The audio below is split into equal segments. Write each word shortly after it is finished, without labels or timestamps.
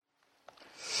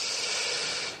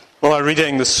Well, our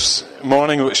reading this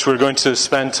morning, which we're going to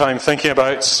spend time thinking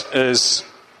about, is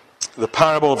the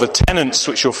parable of the tenants,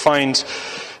 which you'll find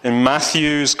in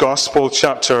Matthew's Gospel,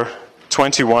 chapter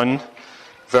 21,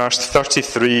 verse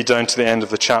 33, down to the end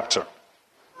of the chapter.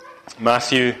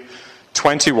 Matthew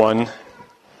 21,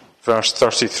 verse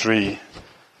 33.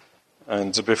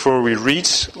 And before we read,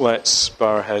 let's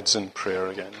bow our heads in prayer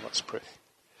again. Let's pray.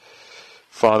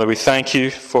 Father, we thank you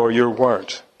for your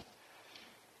word.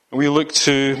 We look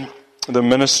to the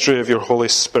ministry of your Holy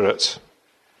Spirit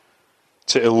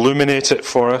to illuminate it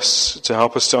for us, to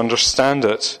help us to understand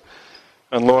it.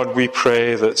 And Lord, we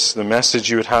pray that the message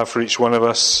you would have for each one of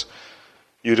us,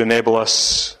 you'd enable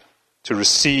us to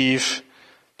receive,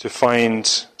 to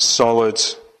find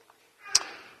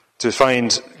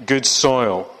good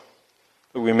soil,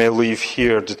 that we may leave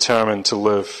here determined to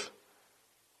live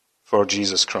for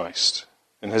Jesus Christ.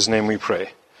 In his name we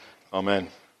pray. Amen.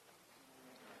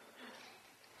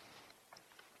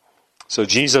 So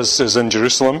Jesus is in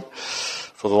Jerusalem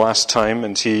for the last time,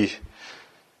 and he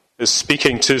is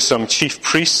speaking to some chief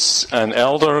priests and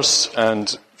elders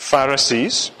and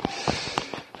Pharisees.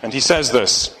 And he says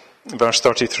this, in verse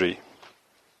 33,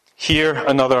 "Hear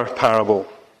another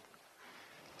parable.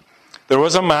 There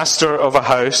was a master of a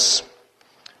house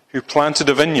who planted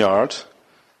a vineyard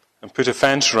and put a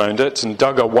fence round it and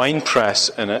dug a winepress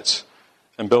in it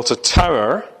and built a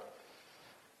tower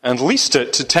and leased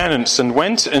it to tenants and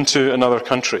went into another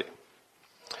country.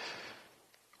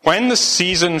 When the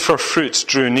season for fruit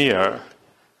drew near,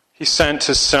 he sent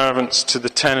his servants to the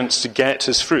tenants to get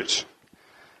his fruit.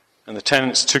 And the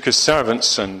tenants took his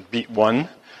servants and beat one,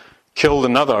 killed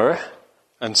another,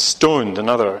 and stoned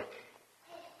another.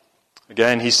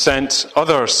 Again, he sent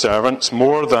other servants,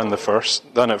 more than at first,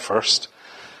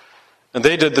 and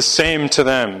they did the same to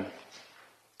them.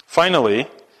 Finally,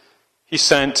 he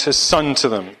sent his son to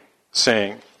them,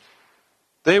 saying,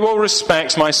 'They will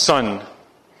respect my son.'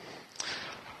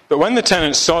 But when the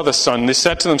tenants saw the son, they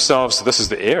said to themselves, 'This is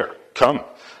the heir. Come,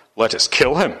 let us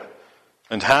kill him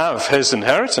and have his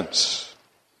inheritance.'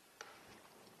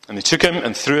 And they took him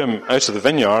and threw him out of the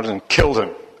vineyard and killed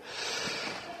him.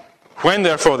 When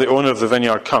therefore the owner of the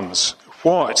vineyard comes,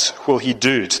 what will he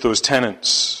do to those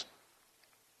tenants?"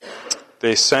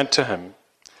 They said to him,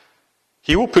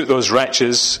 "He will put those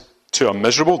wretches to a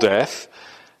miserable death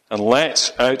and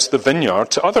let out the vineyard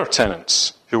to other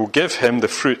tenants who will give him the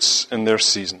fruits in their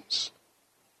seasons."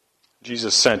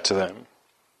 Jesus said to them,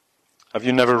 "Have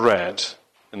you never read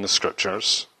in the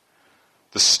Scriptures,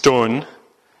 the stone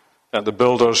that the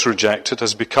builders rejected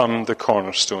has become the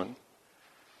cornerstone?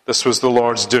 This was the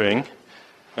Lord's doing,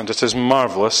 and it is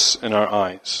marvelous in our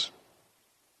eyes.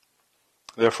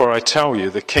 Therefore I tell you,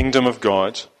 the kingdom of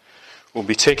God will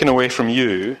be taken away from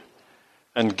you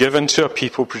and given to a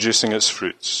people producing its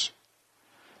fruits.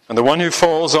 And the one who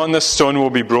falls on this stone will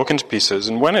be broken to pieces,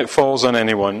 and when it falls on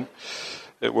anyone,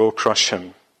 it will crush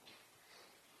him."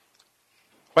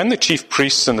 When the chief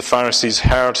priests and the Pharisees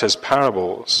heard his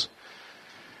parables,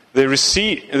 they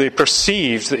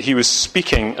perceived that he was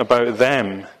speaking about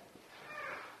them.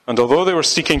 And although they were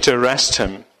seeking to arrest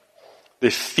him,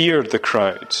 they feared the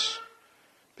crowd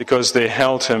because they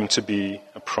held him to be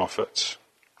a prophet.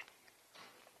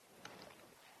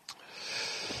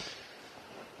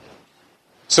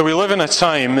 So we live in a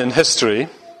time in history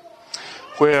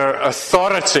where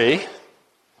authority,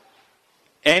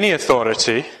 any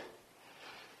authority,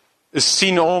 is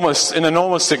seen in an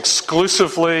almost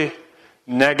exclusively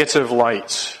negative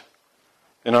light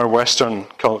in our Western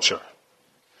culture.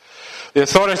 The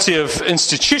authority of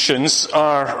institutions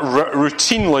are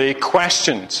routinely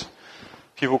questioned.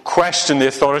 People question the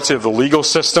authority of the legal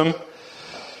system,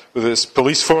 with its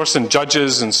police force and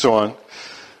judges and so on,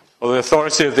 or the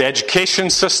authority of the education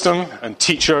system and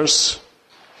teachers,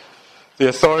 the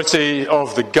authority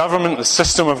of the government, the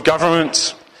system of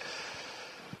government,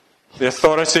 the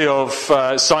authority of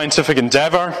scientific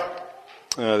endeavor,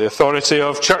 the authority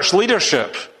of church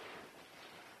leadership.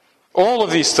 All of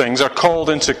these things are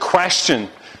called into question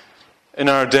in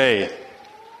our day.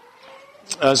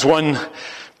 As one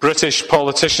British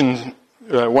politician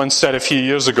once said a few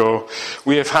years ago,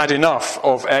 "We have had enough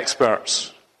of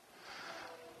experts.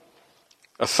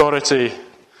 Authority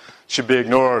should be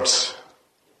ignored,"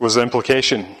 was the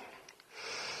implication.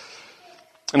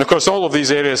 And of course, all of these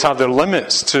areas have their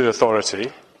limits to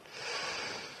authority.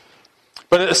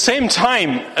 But at the same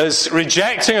time as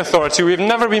rejecting authority, we've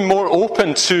never been more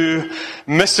open to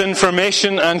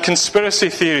misinformation and conspiracy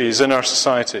theories in our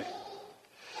society,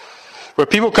 where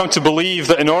people come to believe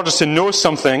that in order to know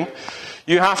something,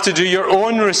 you have to do your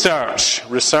own research.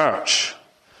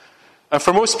 And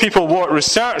for most people, what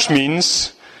research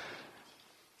means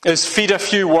is feed a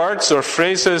few words or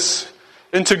phrases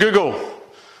into Google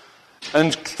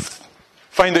and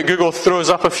find that Google throws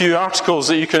up a few articles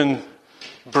that you can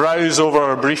browse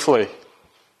over briefly.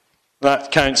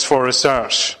 That counts for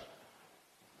research.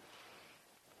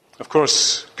 Of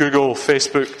course, Google,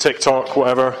 Facebook, TikTok,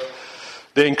 whatever,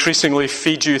 they increasingly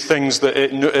feed you things that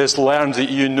it has learned that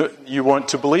you want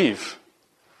to believe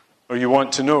or you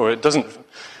want to know. It doesn't.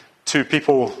 Two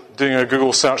people doing a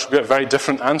Google search will get very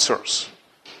different answers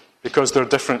because they're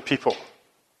different people.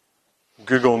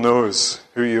 Google knows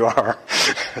who you are.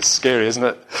 It's scary, isn't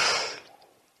it?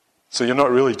 So you're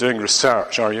not really doing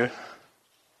research, are you?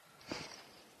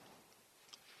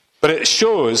 But it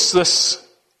shows this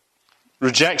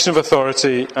rejection of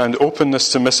authority and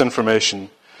openness to misinformation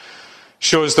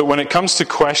shows that when it comes to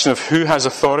question of who has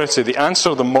authority, the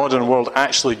answer the modern world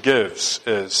actually gives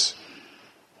is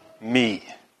me.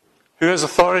 Who has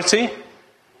authority?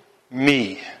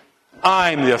 Me.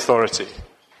 I'm the authority.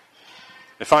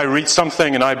 If I read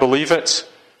something and I believe it,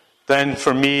 then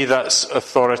for me that's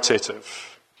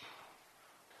authoritative.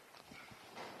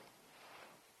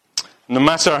 No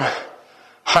matter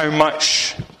how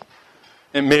much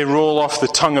it may roll off the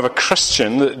tongue of a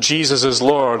Christian that Jesus is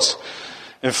Lord,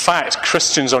 in fact,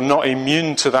 Christians are not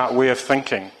immune to that way of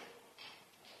thinking.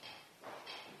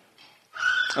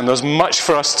 And there's much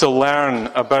for us to learn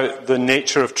about the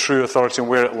nature of true authority and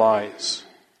where it lies,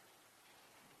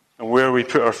 and where we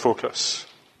put our focus.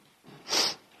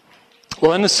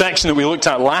 Well, in the section that we looked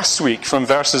at last week, from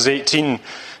verses 18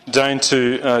 down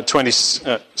to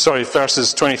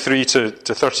verses 23 to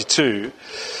 32,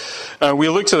 we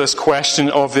looked at this question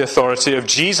of the authority of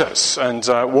Jesus and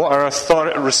what our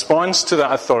response to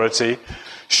that authority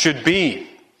should be.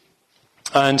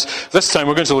 And this time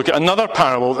we're going to look at another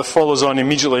parable that follows on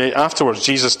immediately afterwards.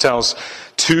 Jesus tells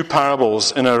two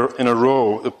parables in a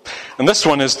row. And this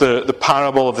one is the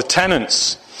parable of the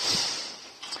tenants.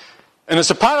 And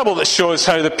it's a parable that shows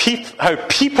how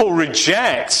people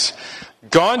reject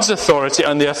God's authority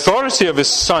and the authority of His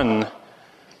Son,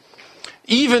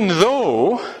 even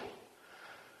though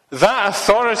that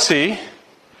authority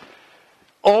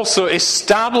also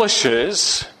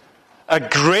establishes a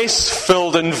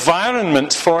grace-filled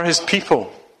environment for His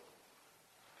people.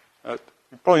 You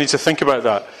probably need to think about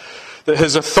that. That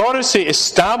His authority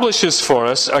establishes for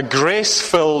us a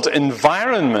grace-filled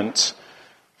environment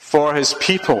for His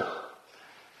people.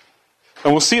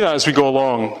 And we'll see that as we go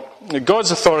along. God's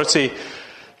authority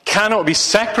cannot be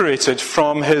separated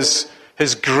from His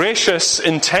gracious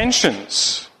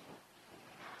intentions.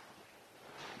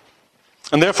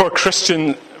 And therefore,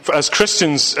 as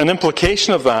Christians, an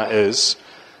implication of that is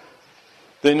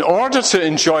that in order to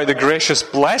enjoy the gracious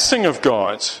blessing of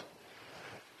God,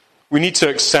 we need to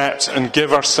accept and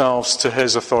give ourselves to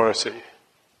His authority.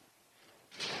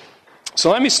 So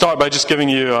let me start by just giving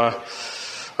you a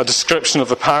description of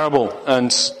the parable. And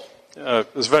it's a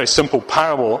very simple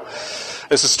parable.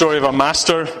 It's the story of a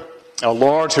master, a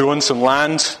lord who owns some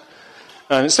land.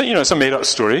 And it's a made-up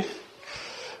story.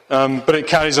 But it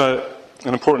carries an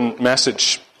important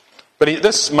message. But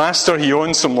this master, he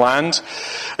owns some land,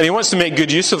 and he wants to make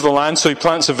good use of the land, so he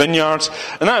plants a vineyard,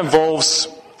 and that involves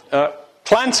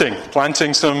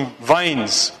planting some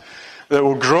vines that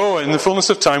will grow and in the fullness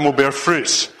of time will bear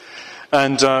fruit.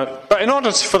 But in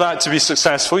order for that to be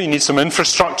successful, you need some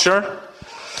infrastructure,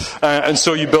 and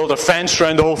so you build a fence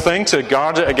around the whole thing to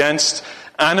guard it against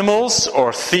animals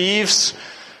or thieves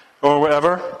or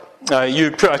whatever. You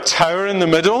put a tower in the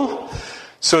middle,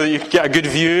 so that you can get a good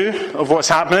view of what's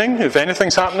happening, if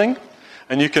anything's happening,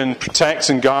 and you can protect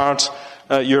and guard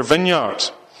your vineyard.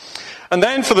 And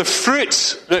then for the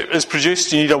fruit that is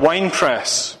produced, you need a wine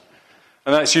press.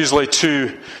 And that's usually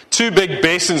two big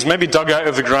basins, maybe dug out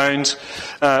of the ground,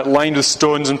 lined with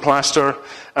stones and plaster,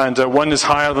 and one is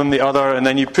higher than the other, and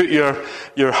then you put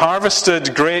your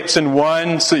harvested grapes in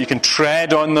one so that you can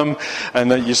tread on them, and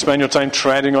then you spend your time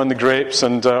treading on the grapes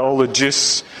and all the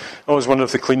juice. I always wonder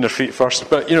if they clean their feet first.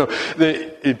 But,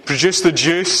 they produce the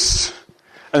juice,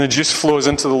 and the juice flows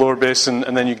into the lower basin,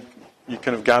 and then you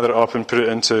kind of gather it up and put it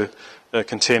into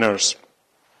containers.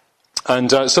 And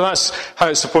so that's how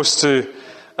it's supposed to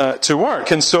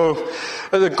work. And so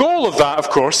the goal of that, of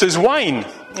course, is wine.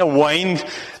 Wine,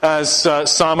 as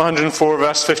Psalm 104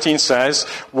 verse 15 says,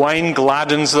 wine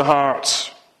gladdens the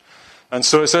heart. And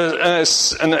so it's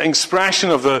an expression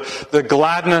of the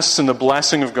gladness and the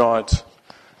blessing of God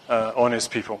on His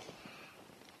people.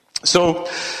 So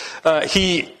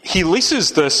he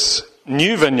leases this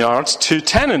new vineyard to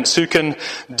tenants who can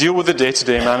deal with the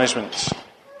day-to-day management.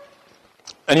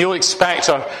 And he'll expect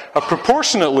a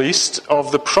proportion, at least,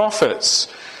 of the profits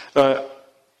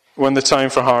when the time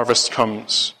for harvest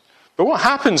comes. But what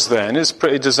happens then is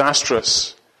pretty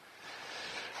disastrous.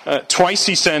 Twice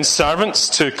he sends servants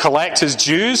to collect his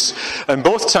dues, and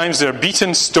both times they're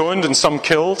beaten, stoned, and some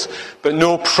killed, but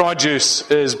no produce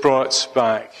is brought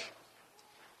back.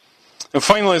 And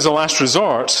finally, as a last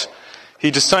resort,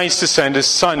 he decides to send his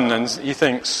son, and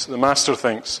the master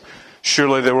thinks,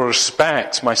 surely they will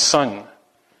respect my son.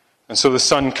 And so the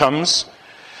son comes,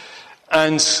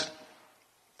 and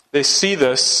they see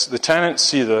this, the tenants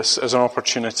see this as an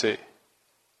opportunity.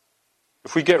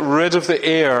 If we get rid of the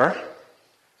heir,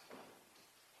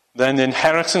 then the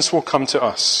inheritance will come to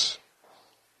us.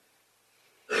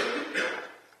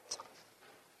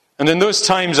 And in those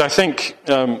times, I think,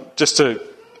 just to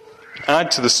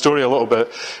add to the story a little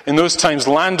bit, in those times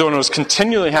landowners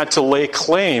continually had to lay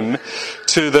claim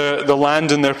to the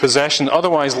land in their possession.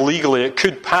 Otherwise, legally, it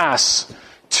could pass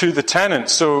to the tenant.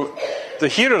 So the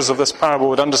hearers of this parable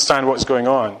would understand what's going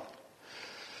on.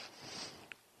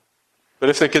 But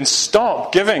if they can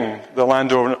stop giving the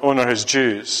landowner his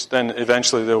dues, then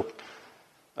eventually they'll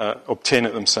obtain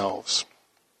it themselves.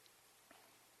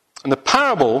 And the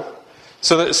parable,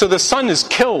 so the son is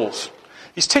killed.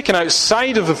 He's taken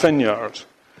outside of the vineyard,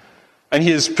 and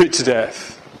he is put to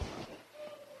death.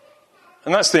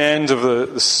 And that's the end of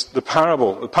the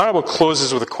parable. The parable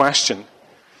closes with a question.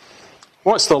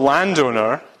 What's the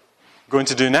landowner going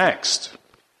to do next?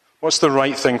 What's the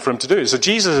right thing for him to do? So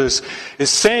Jesus is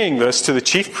saying this to the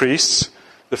chief priests,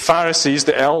 the Pharisees,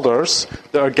 the elders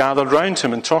that are gathered round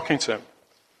him and talking to him.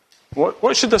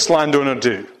 What should this landowner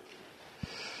do?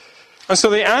 And so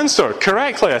they answer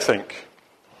correctly, I think.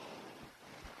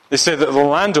 They say that the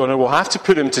landowner will have to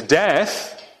put him to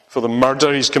death for the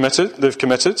murder they've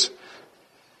committed.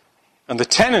 And the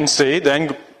tenancy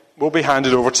then will be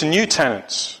handed over to new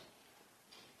tenants.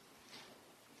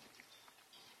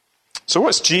 So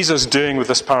what's Jesus doing with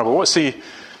this parable? What's he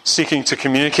seeking to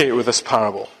communicate with this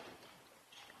parable?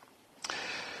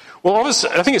 Well,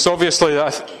 I think it's obvious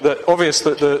that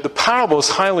the parable is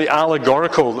highly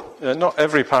allegorical. Not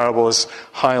every parable is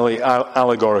highly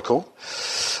allegorical.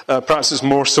 Perhaps it's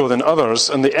more so than others.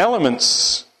 And the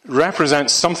elements represent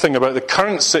something about the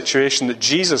current situation that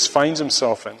Jesus finds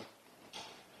himself in.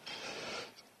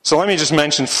 So let me just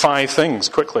mention 5 things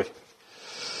quickly.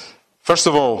 First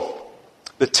of all,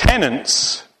 the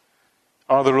tenants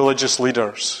are the religious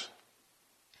leaders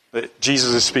that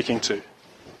Jesus is speaking to.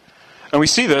 And we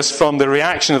see this from the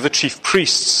reaction of the chief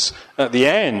priests at the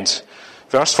end.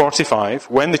 Verse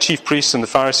 45, when the chief priests and the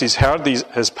Pharisees heard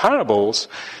his parables,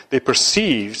 they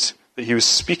perceived that he was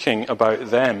speaking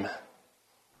about them.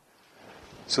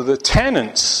 So the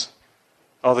tenants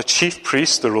are the chief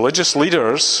priests, the religious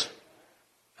leaders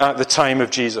at the time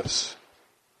of Jesus.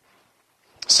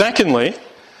 Secondly,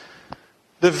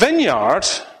 the vineyard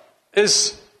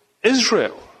is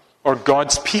Israel, or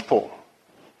God's people.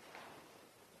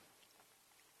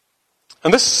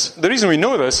 And the reason we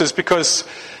know this is because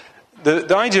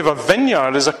the idea of a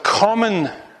vineyard is a common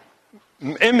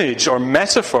image or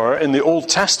metaphor in the Old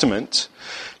Testament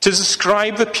to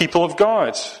describe the people of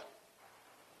God.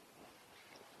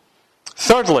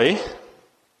 Thirdly,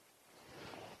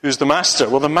 who's the master?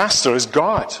 Well, the master is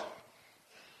God.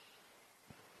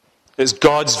 It's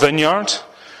God's vineyard.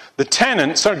 The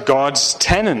tenants are God's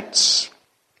tenants.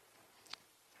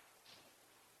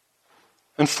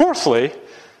 And fourthly,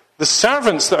 the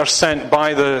servants that are sent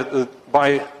by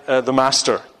the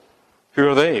master, who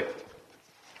are they?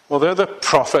 Well, they're the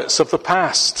prophets of the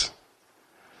past.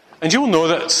 And you'll know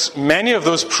that many of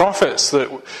those prophets that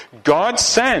God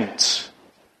sent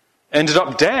ended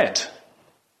up dead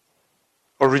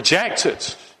or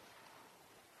rejected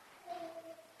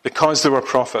because they were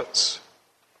prophets.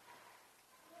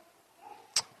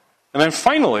 And then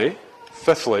finally,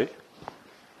 fifthly,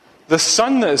 the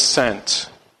Son that is sent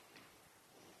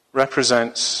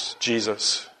represents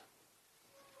Jesus,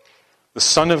 the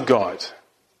Son of God,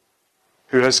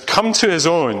 who has come to his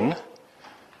own,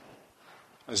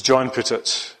 as John put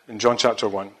it in John chapter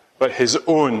 1, but his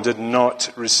own did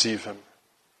not receive him.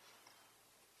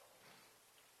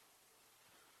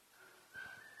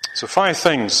 So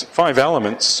 5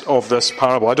 elements of this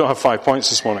parable. I don't have 5 points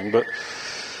this morning, but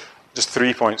just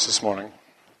 3 points this morning.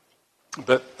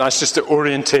 But that's just to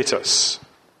orientate us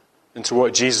into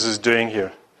what Jesus is doing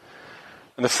here.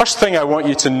 And the first thing I want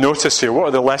you to notice here, what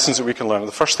are the lessons that we can learn?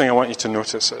 The first thing I want you to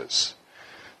notice is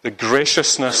the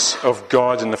graciousness of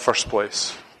God in the first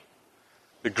place.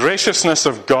 The graciousness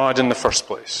of God in the first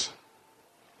place.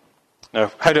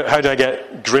 Now, how do I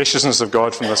get graciousness of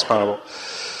God from this parable?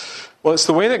 Well, it's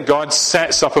the way that God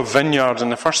sets up a vineyard in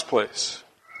the first place.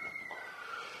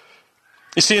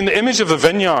 You see, in the image of the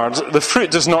vineyard, the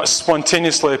fruit does not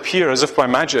spontaneously appear as if by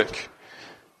magic.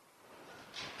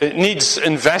 It needs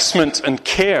investment and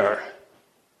care.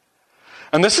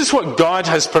 And this is what God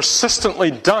has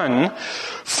persistently done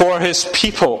for his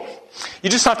people. You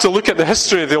just have to look at the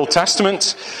history of the Old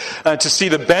Testament to see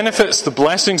the benefits, the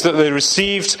blessings that they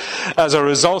received as a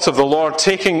result of the Lord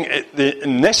taking the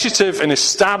initiative in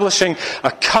establishing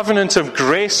a covenant of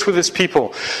grace with his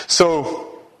people. So,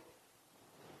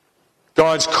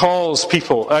 God calls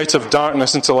people out of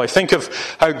darkness into light. Think of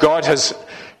how God has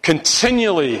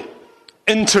continually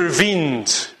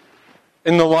intervened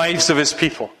in the lives of his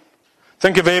people.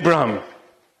 Think of Abraham,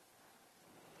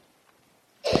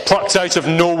 plucked out of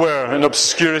nowhere and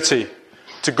obscurity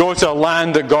to go to a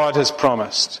land that God has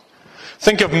promised.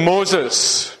 Think of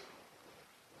Moses,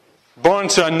 born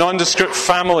to a nondescript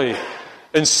family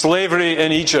in slavery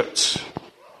in Egypt,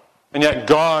 and yet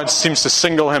God seems to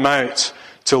single him out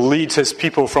to lead his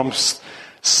people from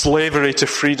slavery to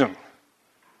freedom.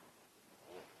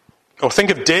 Or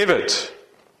think of David,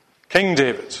 King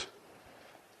David,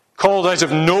 called out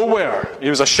of nowhere. He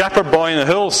was a shepherd boy in the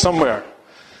hills somewhere.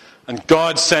 And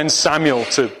God sends Samuel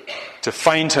to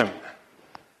find him.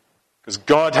 Because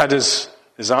God had his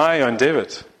eye on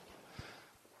David.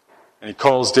 And he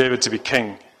calls David to be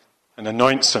king and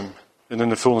anoints him. And in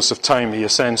the fullness of time, he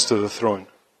ascends to the throne.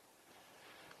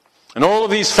 And all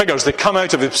of these figures, they come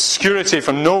out of obscurity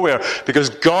from nowhere because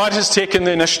God has taken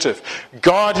the initiative.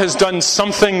 God has done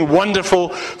something wonderful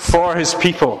for his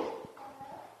people.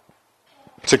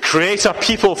 To create a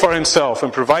people for himself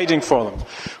and providing for them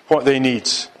what they need.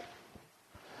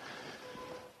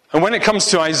 And when it comes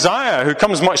to Isaiah, who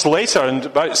comes much later, in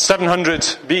about 700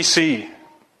 BC,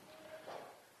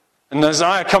 and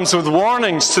Isaiah comes with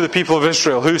warnings to the people of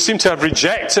Israel who seem to have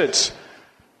rejected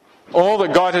all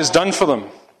that God has done for them.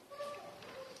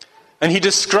 And he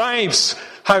describes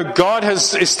how God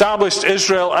has established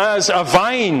Israel as a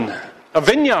vine, a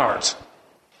vineyard.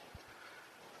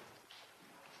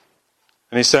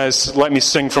 And he says, "Let me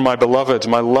sing for my beloved,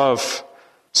 my love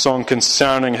song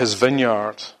concerning his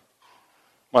vineyard.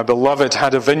 My beloved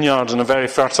had a vineyard on a very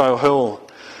fertile hill.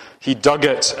 He dug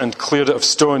it and cleared it of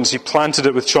stones. He planted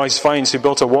it with choice vines. He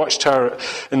built a watchtower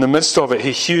in the midst of it.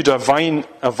 He hewed a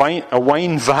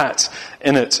wine vat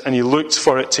in it, and he looked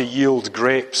for it to yield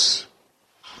grapes."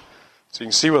 So you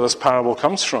can see where this parable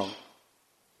comes from.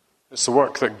 It's the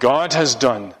work that God has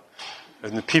done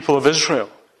in the people of Israel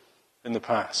in the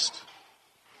past.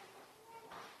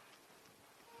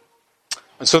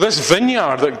 And so this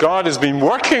vineyard that God has been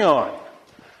working on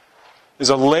is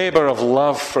a labor of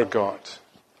love for God,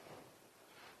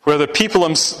 where the people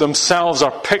themselves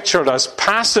are pictured as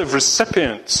passive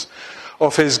recipients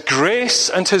of his grace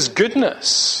and his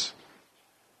goodness,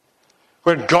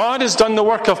 where God has done the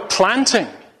work of planting,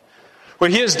 where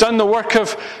he has done the work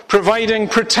of providing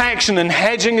protection and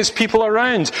hedging his people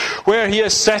around, where he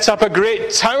has set up a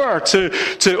great tower to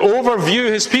overview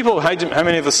his people. How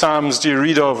many of the Psalms do you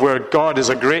read of where God is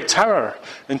a great tower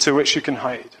into which you can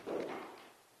hide?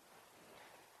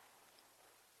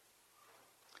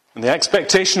 And the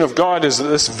expectation of God is that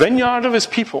this vineyard of his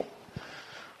people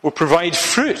will provide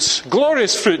fruit,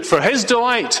 glorious fruit, for his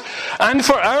delight and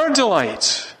for our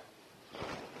delight.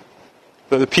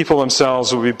 That the people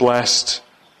themselves will be blessed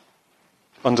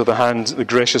under the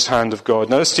gracious hand of God.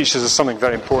 Now this teaches us something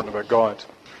very important about God.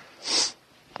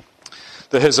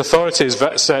 That his authority is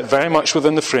set very much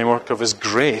within the framework of his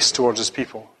grace towards his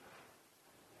people.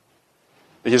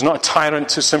 That he is not a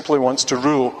tyrant who simply wants to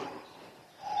rule.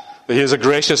 That he is a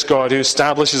gracious God who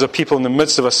establishes a people in the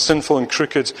midst of a sinful and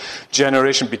crooked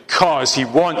generation because he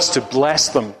wants to bless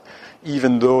them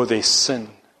even though they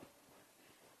sin.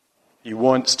 He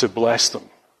wants to bless them.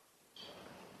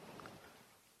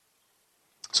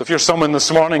 So if you're someone this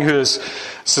morning who is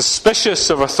suspicious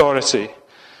of authority,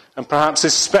 and perhaps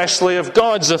especially of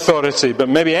God's authority, but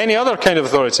maybe any other kind of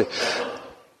authority,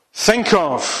 think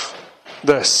of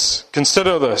this,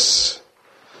 consider this,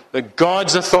 that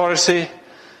God's authority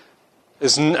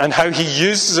and how he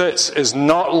uses it is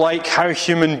not like how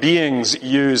human beings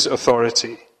use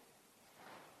authority,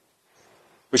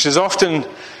 which is often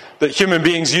that human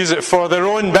beings use it for their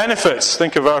own benefits.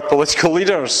 Think of our political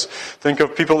leaders. Think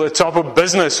of people at the top of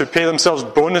business who pay themselves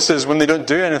bonuses when they don't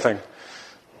do anything.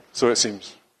 So it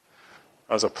seems.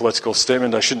 As a political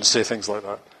statement, I shouldn't say things like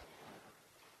that.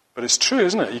 But it's true,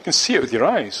 isn't it? You can see it with your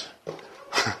eyes.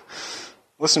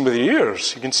 Listen with your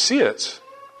ears. You can see it.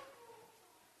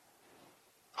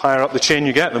 Higher up the chain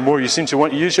you get, the more you seem to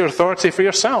want to use your authority for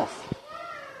yourself.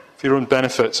 For your own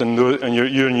benefits and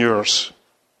yours.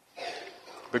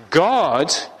 But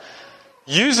God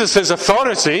uses his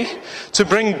authority to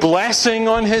bring blessing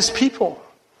on his people.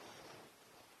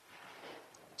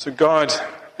 So God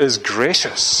is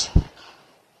gracious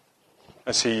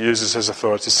as he uses his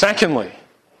authority. Secondly,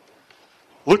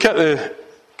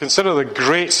 consider the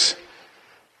great,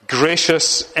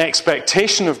 gracious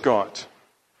expectation of God.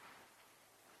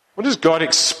 What does God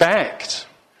expect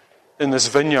in this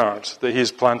vineyard that he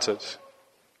has planted?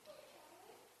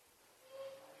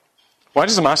 Why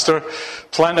does the master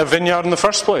plant a vineyard in the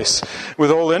first place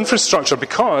with all the infrastructure?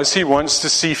 Because he wants to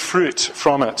see fruit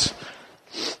from it.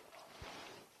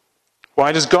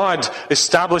 Why does God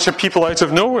establish a people out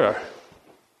of nowhere?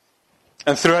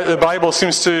 And throughout the Bible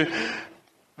seems to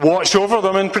watch over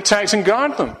them and protect and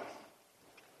guard them.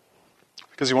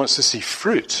 Because he wants to see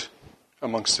fruit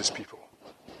amongst his people.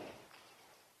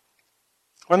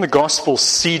 When the gospel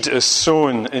seed is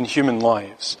sown in human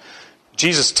lives,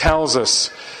 Jesus tells us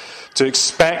to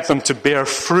expect them to bear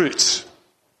fruit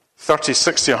 30,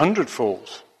 60,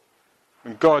 100-fold.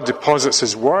 When God deposits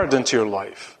his word into your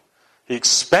life, he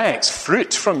expects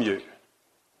fruit from you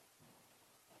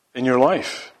in your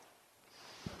life.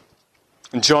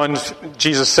 And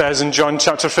Jesus says in John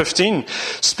chapter 15,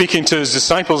 speaking to his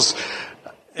disciples,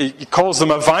 he calls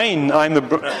them a vine. I'm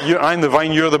the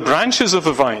vine, you're the branches of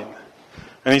the vine.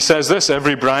 And he says this,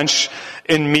 every branch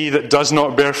in me that does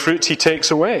not bear fruit, he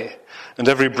takes away. And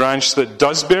every branch that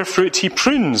does bear fruit, he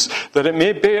prunes, that it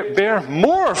may bear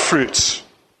more fruit.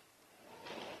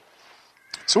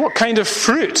 So what kind of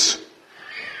fruit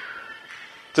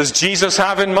does Jesus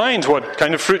have in mind? What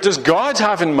kind of fruit does God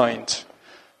have in mind?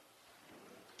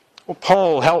 Well,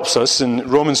 Paul helps us in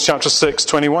Romans chapter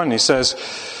 6:21. He says,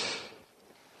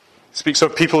 speaks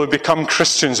of people who have become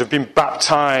Christians, have been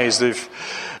baptized,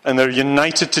 and they're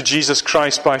united to Jesus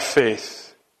Christ by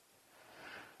faith.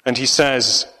 And he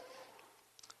says,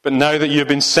 but now that you have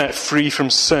been set free from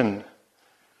sin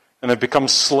and have become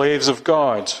slaves of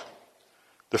God,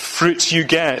 the fruit you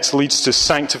get leads to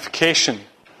sanctification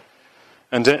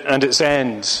and its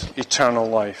end, eternal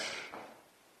life.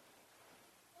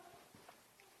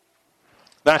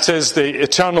 That is the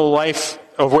eternal life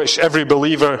of which every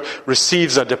believer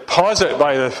receives a deposit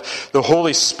by the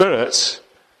Holy Spirit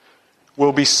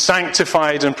will be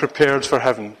sanctified and prepared for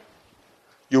heaven.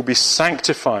 You'll be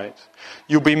sanctified.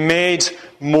 You'll be made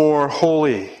more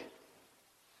holy.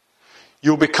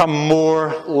 You'll become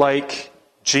more like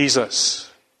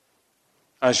Jesus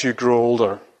as you grow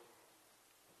older.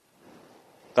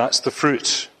 That's the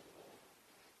fruit.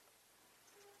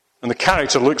 And the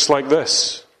character looks like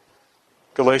this.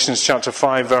 Galatians chapter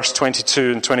 5, verse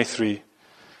 22 and 23.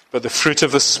 But the fruit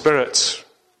of the Spirit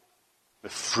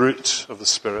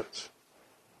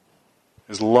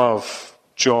is love,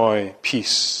 joy,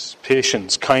 peace,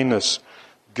 patience, kindness,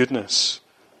 goodness,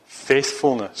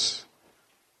 faithfulness,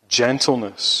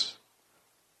 gentleness,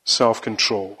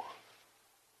 self-control.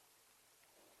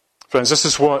 Friends, this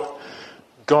is what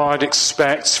God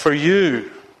expects for you.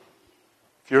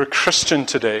 If you're a Christian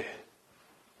today,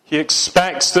 he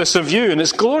expects this of you, and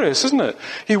it's glorious, isn't it?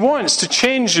 He wants to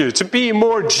change you, to be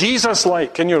more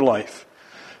Jesus-like in your life.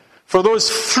 For those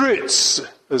fruits,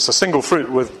 it's a single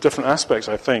fruit with different aspects,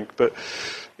 I think, but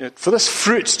for this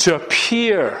fruit to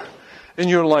appear in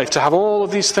your life, to have all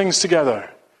of these things together,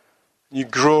 you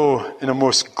grow in a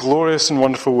most glorious and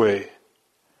wonderful way.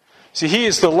 See, he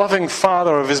is the loving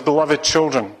father of his beloved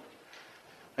children.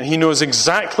 And he knows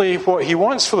exactly what he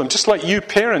wants for them. Just like you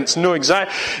parents know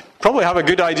probably have a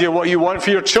good idea what you want for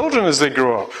your children as they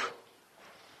grow up.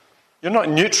 You're not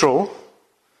neutral.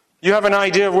 You have an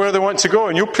idea of where they want to go,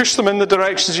 and you'll push them in the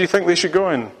directions you think they should go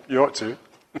in. You ought to.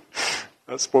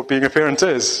 That's what being a parent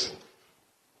is.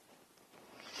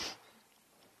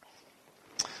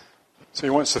 So he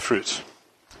wants the fruit.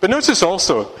 But notice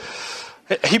also,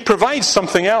 he provides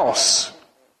something else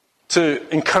to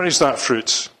encourage that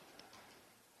fruit.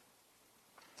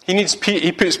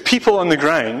 He puts people on the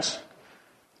ground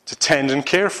to tend and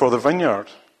care for the vineyard.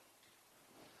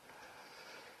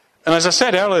 And as I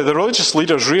said earlier, the religious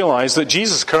leaders realized that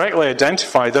Jesus correctly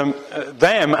identified them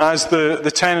as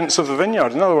the tenants of the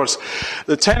vineyard. In other words,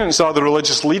 the tenants are the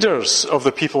religious leaders of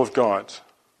the people of God.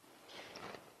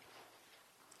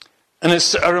 And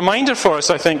it's a reminder for us,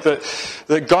 I think,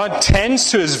 that God tends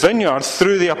to his vineyard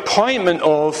through the appointment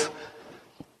of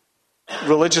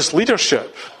religious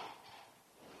leadership.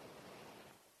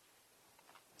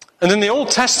 And in the Old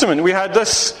Testament, we had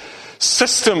this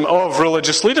system of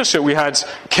religious leadership. We had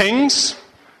kings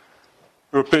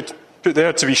who were put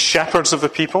there to be shepherds of the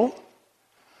people,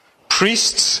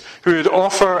 priests who would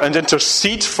offer and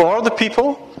intercede for the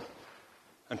people,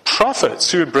 and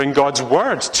prophets who would bring God's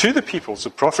word to the people.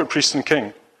 So prophet, priest, and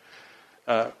king.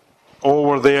 all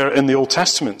were there in the Old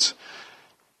Testament.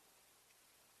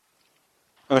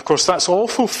 And of course, that's all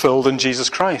fulfilled in Jesus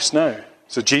Christ now.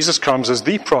 So Jesus comes as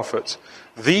the prophet,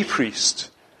 the priest,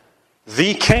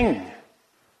 the king.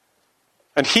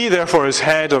 And he, therefore, is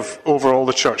head over all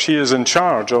the church. He is in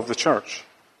charge of the church.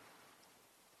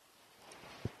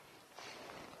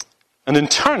 And in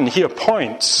turn, he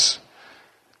appoints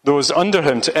those under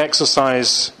him to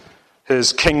exercise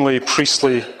his kingly,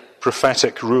 priestly,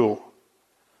 prophetic rule.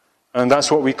 And that's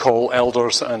what we call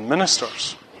elders and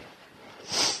ministers.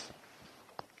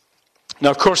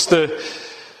 Now, of course,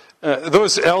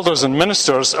 those elders and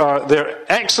ministers are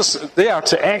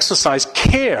to exercise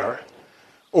care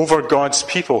over God's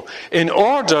people in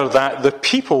order that the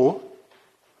people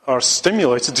are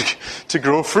stimulated to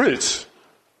grow fruit.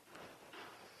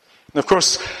 And of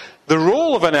course, the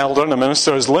role of an elder and a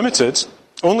minister is limited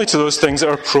only to those things that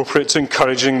are appropriate to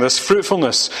encouraging this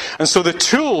fruitfulness. And so the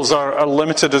tools are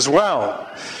limited as well.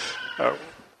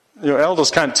 Elders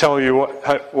can't tell you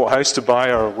what house to buy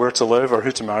or where to live or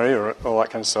who to marry or all that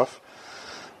kind of stuff,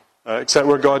 except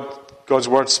where God's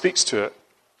word speaks to it.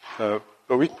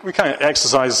 But we can't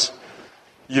exercise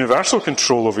universal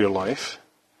control over your life.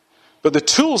 But the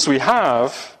tools we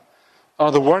have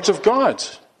are the word of God.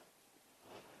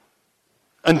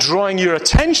 And drawing your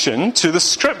attention to the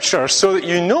Scripture so that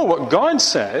you know what God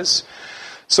says.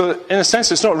 So in a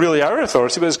sense, it's not really our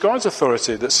authority, but it's God's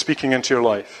authority that's speaking into your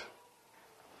life.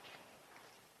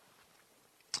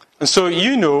 And so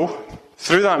you know,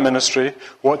 through that ministry,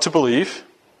 what to believe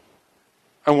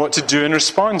and what to do in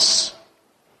response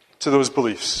to those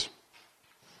beliefs.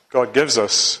 God gives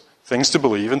us things to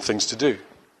believe and things to do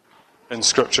in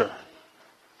Scripture.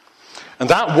 And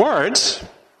that word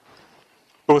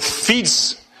both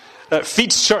feeds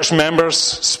church members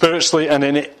spiritually and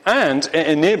it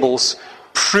enables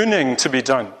pruning to be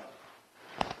done.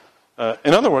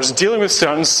 In other words, dealing with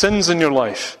certain sins in your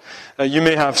life. You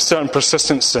may have certain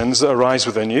persistent sins that arise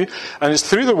within you, and it's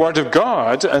through the Word of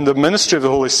God and the ministry of the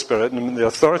Holy Spirit and the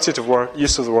authoritative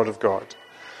use of the Word of God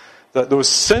that those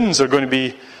sins are going to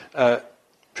be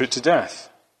put to death.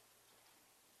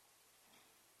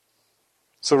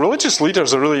 So religious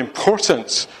leaders are really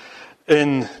important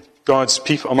in God's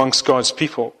people, amongst God's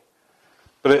people,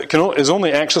 but it is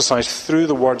only exercised through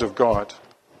the Word of God.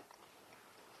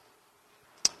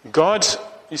 God,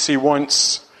 you see,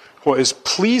 wants what is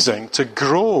pleasing to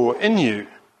grow in you.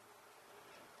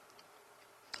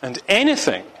 And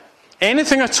anything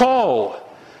at all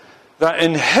that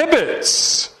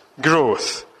inhibits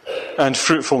growth and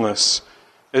fruitfulness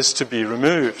is to be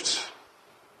removed.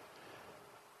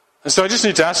 And so I just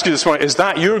need to ask you this morning, is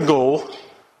that your goal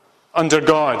under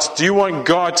God? Do you want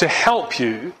God to help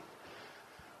you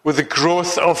with the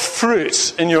growth of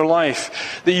fruit in your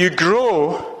life? That you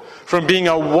grow from being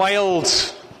a wild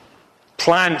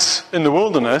plant in the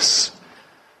wilderness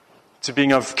to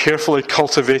being a carefully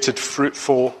cultivated,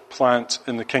 fruitful plant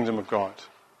in the kingdom of God.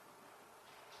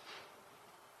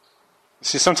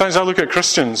 See, sometimes I look at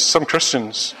some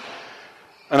Christians,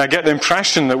 and I get the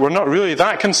impression that we're not really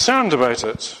that concerned about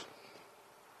it.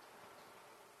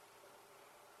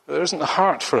 There isn't a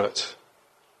heart for it.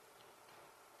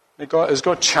 Is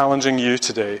God challenging you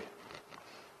today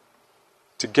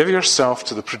to give yourself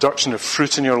to the production of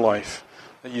fruit in your life,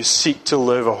 that you seek to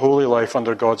live a holy life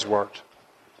under God's word?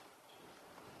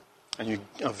 And you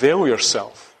avail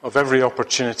yourself of every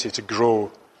opportunity to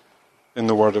grow in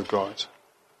the word of God.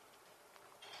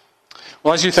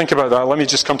 Well, as you think about that, let me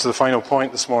just come to the final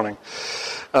point this morning.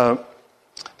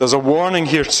 There's a warning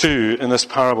here too in this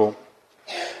parable.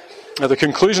 At the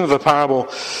conclusion of the parable,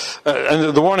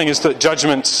 and the warning is that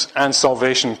judgment and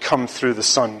salvation come through the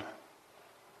Son.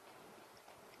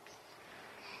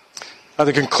 At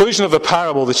the conclusion of the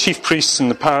parable, the chief priests and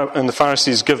the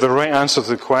Pharisees give the right answer to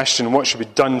the question, what should be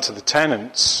done to the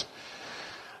tenants?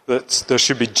 That there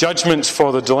should be judgment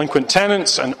for the delinquent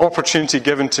tenants and opportunity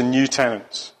given to new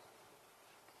tenants.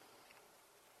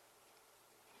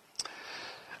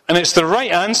 And it's the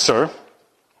right answer,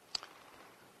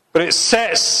 but it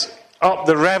sets up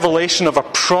the revelation of a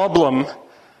problem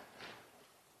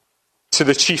to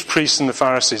the chief priests and the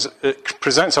Pharisees. It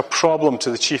presents a problem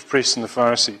to the chief priests and the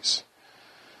Pharisees.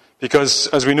 Because,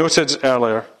 as we noted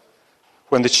earlier,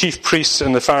 when the chief priests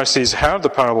and the Pharisees heard the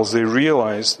parables, they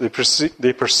realized,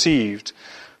 they perceived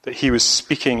that he was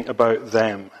speaking about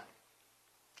them.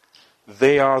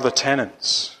 They are the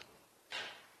tenants.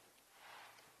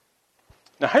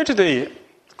 Now, how did they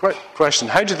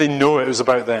know it was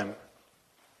about them?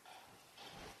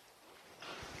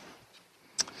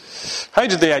 How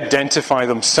did they identify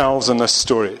themselves in this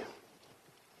story?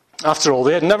 After all,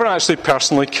 they had never actually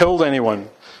personally killed anyone.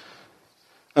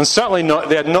 And certainly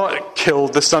they had not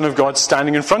killed the Son of God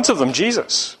standing in front of them,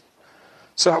 Jesus.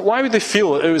 So why would they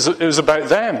feel it was about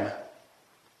them?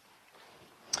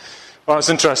 Well, it's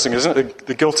interesting, isn't it?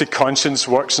 The guilty conscience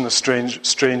works in a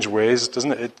strange ways,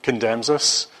 doesn't it? It condemns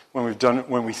us when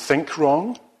we think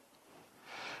wrong.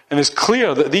 And it's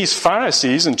clear that these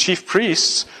Pharisees and chief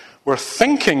priests were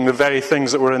thinking the very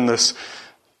things that were in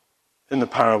the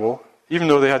parable, even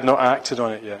though they had not acted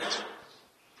on it yet.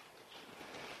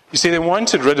 You see, they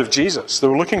wanted rid of Jesus. They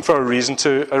were looking for a reason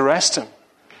to arrest him.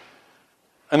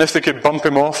 And if they could bump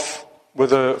him off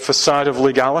with a facade of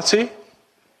legality,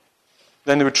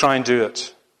 then they would try and do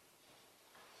it.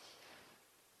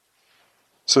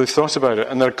 So they thought about it,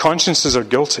 and their consciences are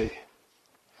guilty.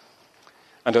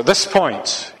 And at this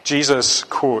point, Jesus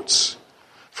quotes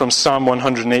from Psalm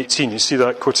 118. You see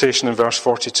that quotation in verse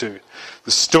 42.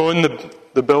 The stone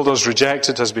the builders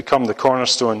rejected has become the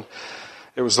cornerstone.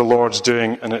 It was the Lord's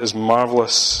doing, and it is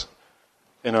marvelous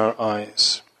in our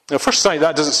eyes. Now, at first sight,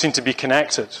 that doesn't seem to be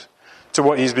connected to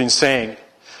what he's been saying.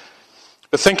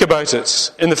 But think about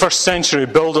it. In the first century,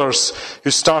 builders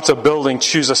who start a building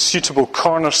choose a suitable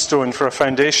cornerstone for a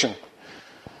foundation.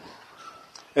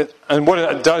 And what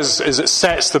it does is it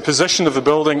sets the position of the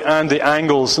building and the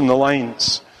angles and the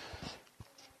lines.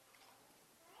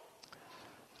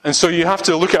 And so you have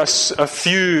to look at a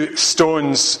few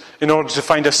stones in order to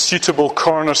find a suitable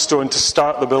cornerstone to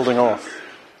start the building off.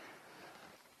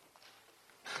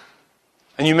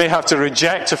 And you may have to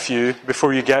reject a few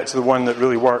before you get to the one that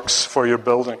really works for your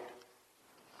building.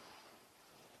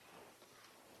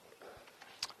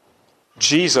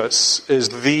 Jesus is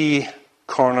the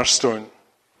cornerstone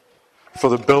for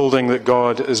the building that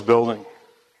God is building.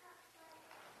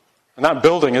 And that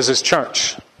building is his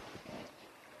church,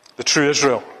 the true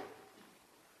Israel.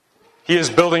 He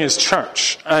is building his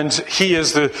church, and he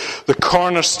is the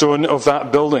cornerstone of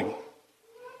that building.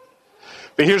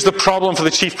 But here's the problem for the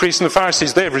chief priests and the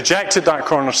Pharisees. They have rejected that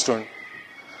cornerstone.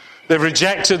 They've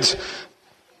rejected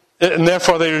it, and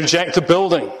therefore they reject the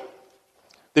building.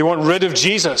 They want rid of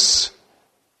Jesus.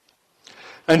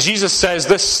 And Jesus says,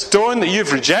 this stone that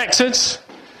you've rejected,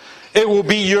 it will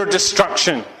be your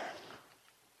destruction.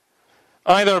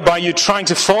 Either by you trying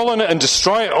to fall on it and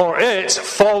destroy it, or it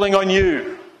falling on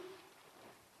you.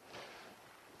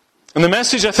 And the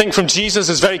message, I think, from Jesus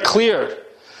is very clear.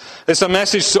 It's a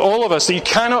message to all of us that you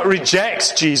cannot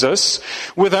reject Jesus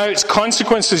without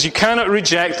consequences. You cannot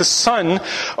reject the Son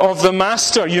of the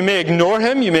Master. You may ignore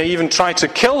him, you may even try to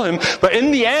kill him, but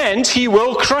in the end, he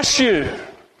will crush you.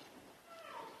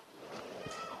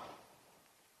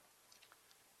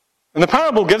 And the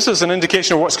parable gives us an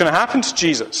indication of what's going to happen to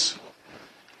Jesus.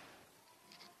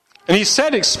 And he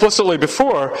said explicitly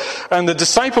before, and the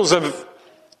disciples have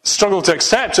struggled to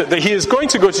accept it, that he is going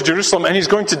to go to Jerusalem and he's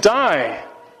going to die.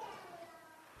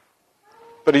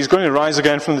 But he's going to rise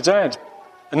again from the dead.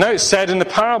 And now it's said in the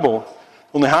parable,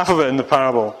 only half of it in the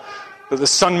parable, that the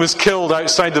son was killed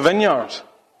outside the vineyard.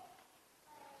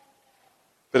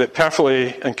 But it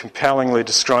perfectly and compellingly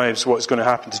describes what's going to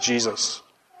happen to Jesus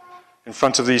in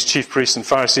front of these chief priests and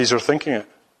Pharisees who are thinking it.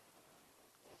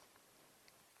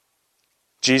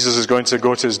 Jesus is going to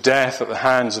go to his death at the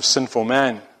hands of sinful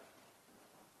men.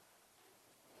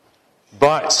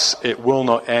 But it will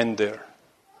not end there.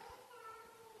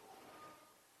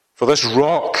 For this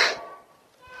rock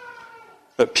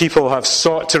that people have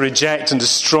sought to reject and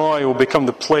destroy will become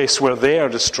the place where they are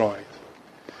destroyed.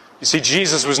 You see,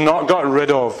 Jesus was not gotten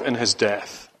rid of in his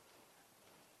death,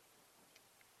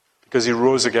 because he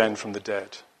rose again from the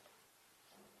dead,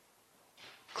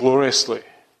 gloriously,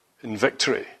 in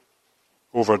victory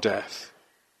over death.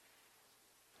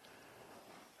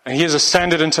 And he has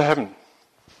ascended into heaven.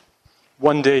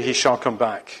 One day he shall come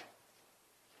back.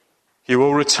 He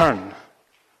will return,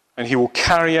 and he will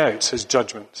carry out his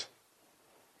judgment.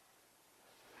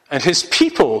 And his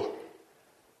people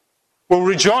will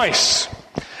rejoice,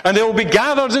 and they will be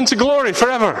gathered into glory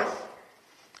forever.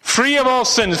 Free of all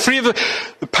sin, free of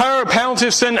the power, penalty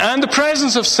of sin, and the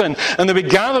presence of sin. And they'll be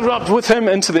gathered up with him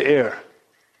into the air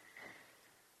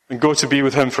and go to be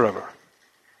with him forever.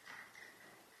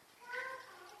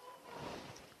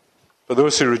 But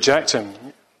those who reject him,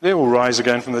 they will rise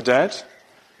again from the dead,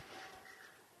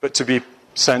 but to be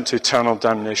sent to eternal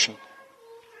damnation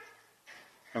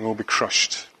and will be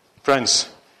crushed. Friends,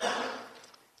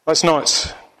 let's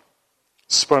not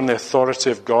spurn the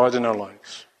authority of God in our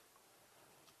lives.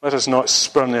 Let us not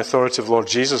spurn the authority of Lord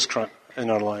Jesus Christ in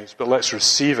our lives, but let's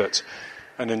receive it,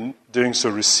 and in doing so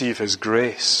receive his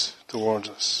grace towards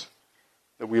us,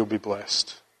 that we'll be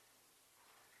blessed.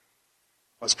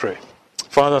 Let's pray.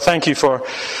 Father, thank you for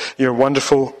your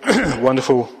wonderful,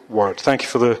 wonderful word. Thank you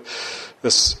for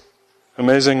This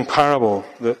amazing parable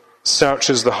that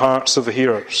searches the hearts of the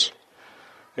hearers,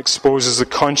 exposes the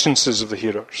consciences of the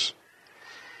hearers.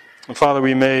 And Father,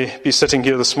 we may be sitting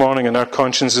here this morning and our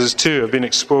consciences too have been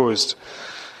exposed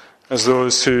as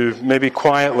those who maybe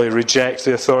quietly reject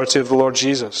the authority of the Lord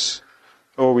Jesus.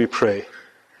 Oh, we pray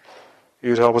you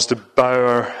would help us to bow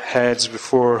our heads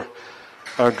before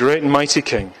our great and mighty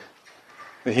King,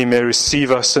 that he may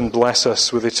receive us and bless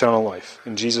us with eternal life.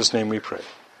 In Jesus' name we pray.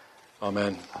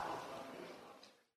 Amen.